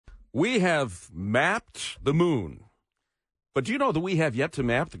We have mapped the moon, but do you know that we have yet to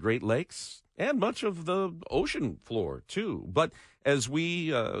map the Great Lakes and much of the ocean floor, too? But as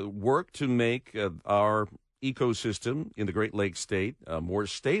we work to make our ecosystem in the Great Lakes state more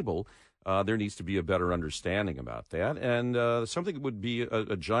stable, there needs to be a better understanding about that. And something that would be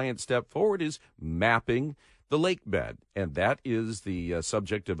a giant step forward is mapping the lake bed. And that is the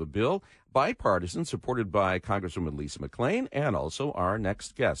subject of a bill, bipartisan, supported by Congresswoman Lisa McClain and also our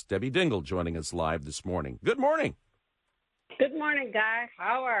next guest, Debbie Dingell, joining us live this morning. Good morning. Good morning, Guy.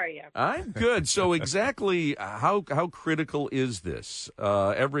 How are you? I'm good. So exactly how critical is this?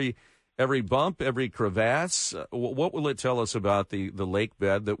 Every bump, every crevasse, what will it tell us about the lake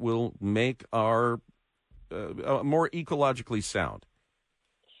bed that will make our more ecologically sound?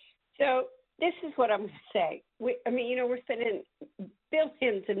 So this is what I'm going to say. We're spending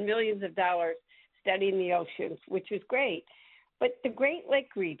billions and millions of dollars studying the oceans, which is great. But the Great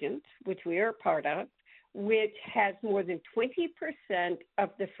Lake region, which we are a part of, which has more than 20% of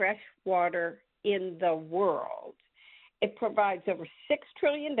the fresh water in the world, it provides over $6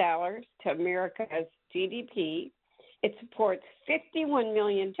 trillion to America's GDP. It supports 51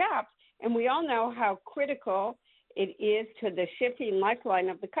 million jobs. And we all know how critical it is to the shipping lifeline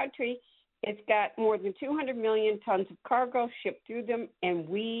of the country. It's got more than 200 million tons of cargo shipped through them, and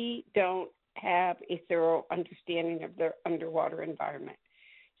we don't have a thorough understanding of their underwater environment.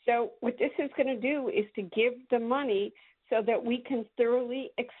 So what this is going to do is to give the money so that we can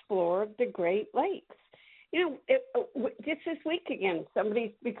thoroughly explore the Great Lakes. Just this week again,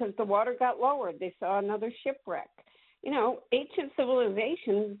 because the water got lower, they saw another shipwreck. Ancient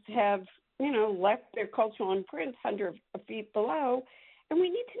civilizations have, left their cultural imprints hundreds of feet below, and we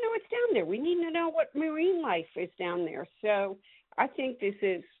need to know what's down there. We need to know what marine life is down there. So I think this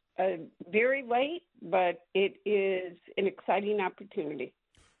is very late, but it is an exciting opportunity.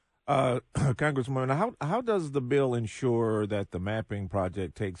 Congresswoman, how does the bill ensure that the mapping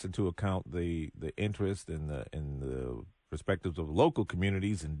project takes into account the interest and the perspectives of local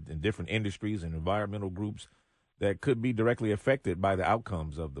communities and different industries and environmental groups that could be directly affected by the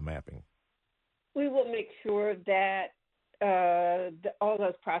outcomes of the mapping? We will make sure that all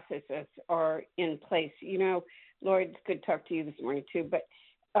those processes are in place. Lloyd, it's good to talk to you this morning too, but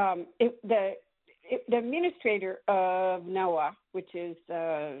the administrator of NOAA, which is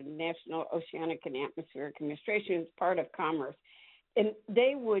the National Oceanic and Atmospheric Administration, is part of Commerce, and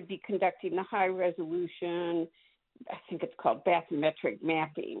they would be conducting the high-resolution, I think it's called bathymetric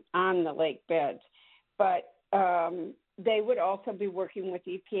mapping on the lake beds. But they would also be working with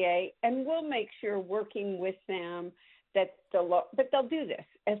EPA, and we'll make sure, working with them, that they'll do this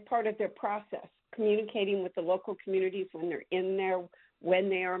as part of their process, communicating with the local communities when they're in there, when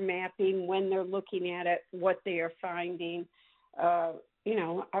they are mapping, when they're looking at it, what they are finding.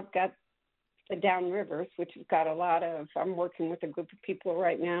 I've got the downrivers, which have got I'm working with a group of people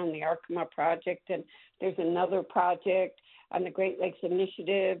right now in the Arkema project, and there's another project on the Great Lakes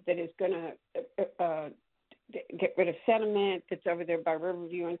Initiative that is going to get rid of sediment that's over there by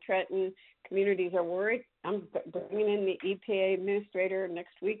Riverview and Trenton. Communities are worried. I'm bringing in the EPA administrator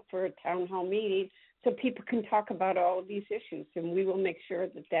next week for a town hall meeting so people can talk about all of these issues, and we will make sure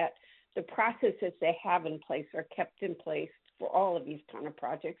that the processes they have in place are kept in place for all of these kind of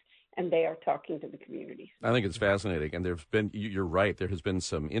projects, and they are talking to the communities. I think it's fascinating, and you're right, there has been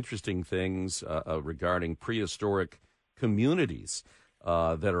some interesting things regarding prehistoric communities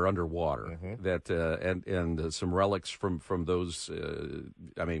that are underwater, and some relics from those,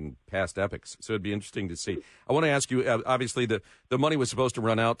 past epics. So it'd be interesting to see. I want to ask you, obviously, the money was supposed to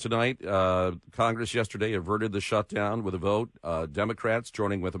run out tonight. Congress yesterday averted the shutdown with a vote. Democrats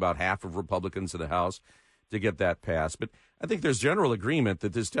joining with about half of Republicans in the House to get that passed. But I think there's general agreement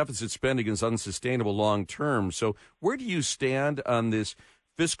that this deficit spending is unsustainable long term. So where do you stand on this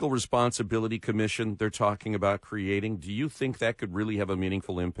Fiscal Responsibility Commission they're talking about creating? Do you think that could really have a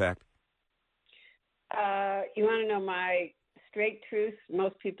meaningful impact? You want to know my straight truth?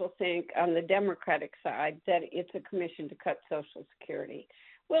 Most people think on the Democratic side that it's a commission to cut Social Security.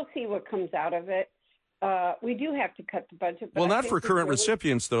 We'll see what comes out of it. We do have to cut the budget. Well, not for current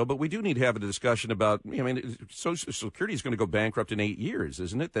recipients, though, but we do need to have a discussion about, Social Security is going to go bankrupt in 8 years,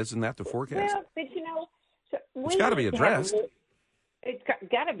 isn't it? Isn't that the forecast? Well, but it's got to be addressed. It's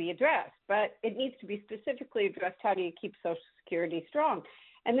got to be addressed, but it needs to be specifically addressed. How do you keep Social Security strong?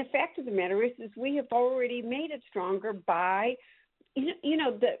 And the fact of the matter is we have already made it stronger by,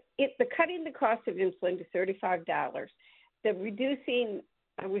 the cutting the cost of insulin to $35, the reducing.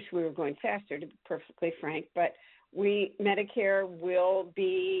 I wish we were going faster, to be perfectly frank, but Medicare will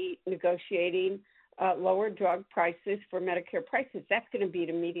be negotiating lower drug prices for Medicare prices. That's going to be an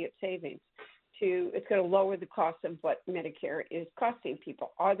immediate savings. It's going to lower the cost of what Medicare is costing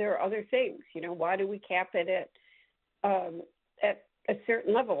people. Are there other things? Why do we cap it at a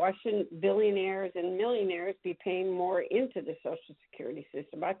certain level? Why shouldn't billionaires and millionaires be paying more into the Social Security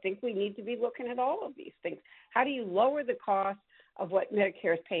system? I think we need to be looking at all of these things. How do you lower the cost of what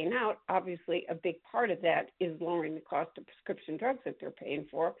Medicare is paying out? Obviously, a big part of that is lowering the cost of prescription drugs that they're paying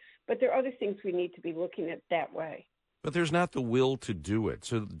for, but there are other things we need to be looking at that way. But there's not the will to do it.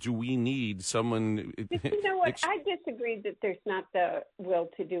 So do we need someone? You know what? I disagree that there's not the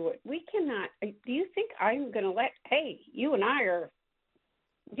will to do it. We cannot. Do you think I'm going to hey, you and I are,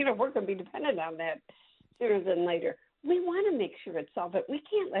 we're going to be dependent on that sooner than later. We want to make sure it's solved, but we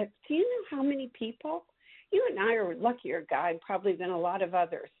can't do you know how many people? You and I are luckier, Guy, probably than a lot of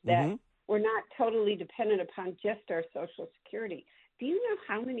others, that we're not totally dependent upon just our Social Security. Do you know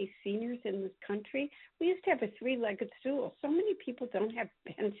how many seniors in this country? We used to have a three-legged stool. So many people don't have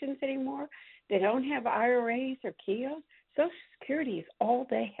pensions anymore. They don't have IRAs or KEOs. Social Security is all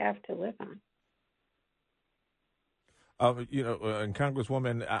they have to live on. And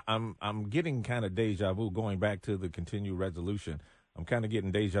Congresswoman, I'm getting kind of deja vu going back to the continued resolution. I'm kind of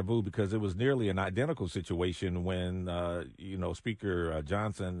getting deja vu because it was nearly an identical situation when, Speaker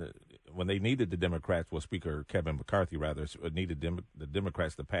Johnson, when they needed the Democrats, Speaker Kevin McCarthy, rather, needed the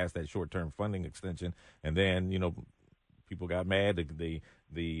Democrats to pass that short-term funding extension. And then, people got mad,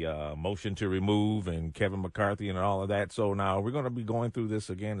 the motion to remove and Kevin McCarthy and all of that. So now we're going to be going through this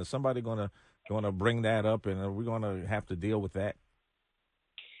again. Is somebody going to bring that up, and are we going to have to deal with that?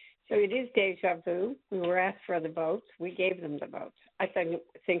 So it is deja vu. We were asked for the votes. We gave them the votes. I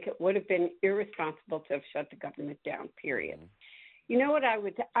think it would have been irresponsible to have shut the government down, period. You know what I'm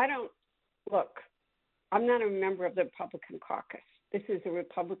not a member of the Republican caucus. This is a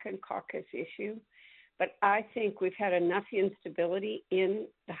Republican caucus issue. But I think we've had enough instability in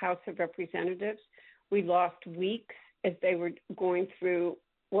the House of Representatives. We lost weeks as they were going through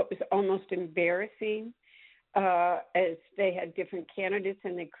what was almost embarrassing as they had different candidates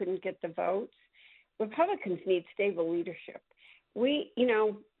and they couldn't get the votes. Republicans need stable leadership. I'm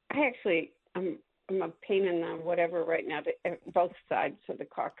a pain in the whatever right now to both sides of the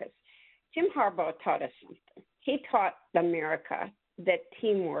caucus. Jim Harbaugh taught us something. He taught America that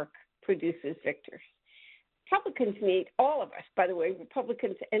teamwork produces victors. Republicans need, all of us, by the way,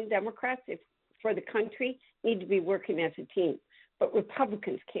 Republicans and Democrats for the country need to be working as a team. But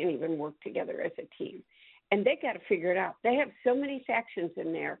Republicans can't even work together as a team. And they got to figure it out. They have so many factions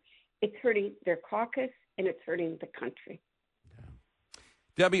in there. It's hurting their caucus and it's hurting the country.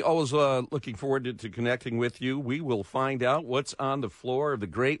 Debbie, always looking forward to connecting with you. We will find out what's on the floor of the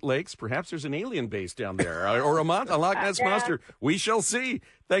Great Lakes. Perhaps there's an alien base down there or a Loch Ness Monster. We shall see.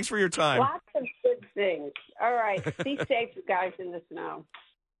 Thanks for your time. Lots of good things. All right. Be safe, guys, in the snow.